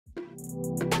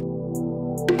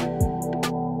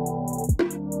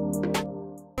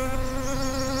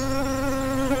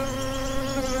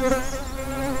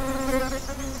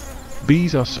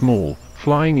Bees are small,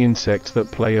 flying insects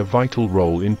that play a vital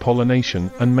role in pollination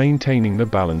and maintaining the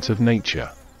balance of nature.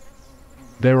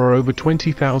 There are over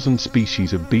 20,000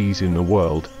 species of bees in the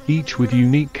world, each with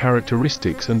unique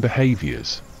characteristics and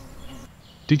behaviors.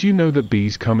 Did you know that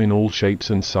bees come in all shapes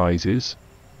and sizes?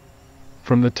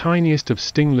 From the tiniest of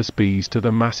stingless bees to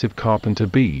the massive carpenter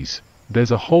bees,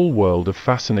 there's a whole world of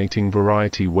fascinating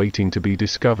variety waiting to be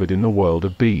discovered in the world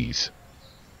of bees.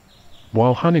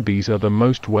 While honeybees are the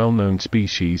most well-known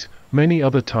species, many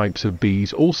other types of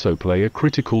bees also play a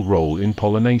critical role in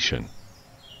pollination.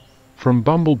 From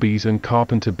bumblebees and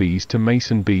carpenter bees to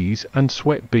mason bees and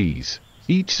sweat bees,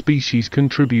 each species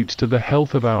contributes to the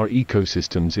health of our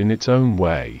ecosystems in its own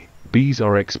way. Bees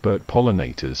are expert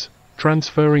pollinators,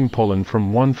 transferring pollen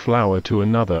from one flower to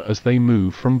another as they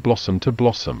move from blossom to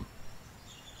blossom.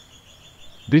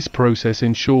 This process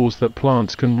ensures that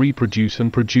plants can reproduce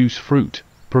and produce fruit,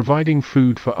 providing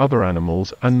food for other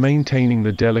animals and maintaining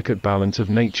the delicate balance of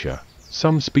nature.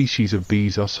 Some species of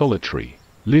bees are solitary,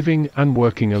 living and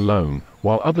working alone,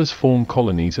 while others form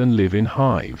colonies and live in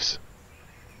hives.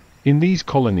 In these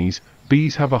colonies,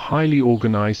 bees have a highly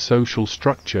organized social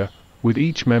structure, with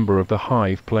each member of the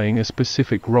hive playing a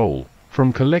specific role,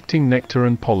 from collecting nectar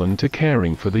and pollen to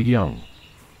caring for the young.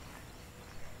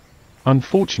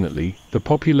 Unfortunately, the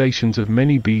populations of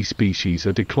many bee species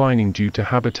are declining due to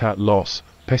habitat loss,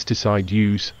 pesticide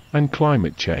use, and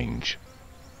climate change.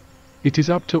 It is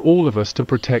up to all of us to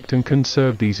protect and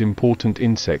conserve these important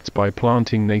insects by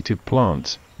planting native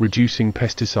plants, reducing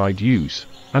pesticide use,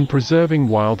 and preserving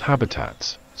wild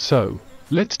habitats. So,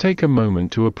 let's take a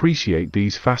moment to appreciate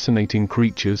these fascinating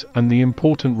creatures and the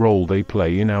important role they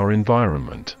play in our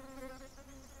environment.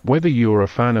 Whether you're a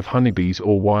fan of honeybees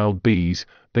or wild bees,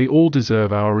 they all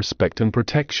deserve our respect and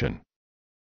protection.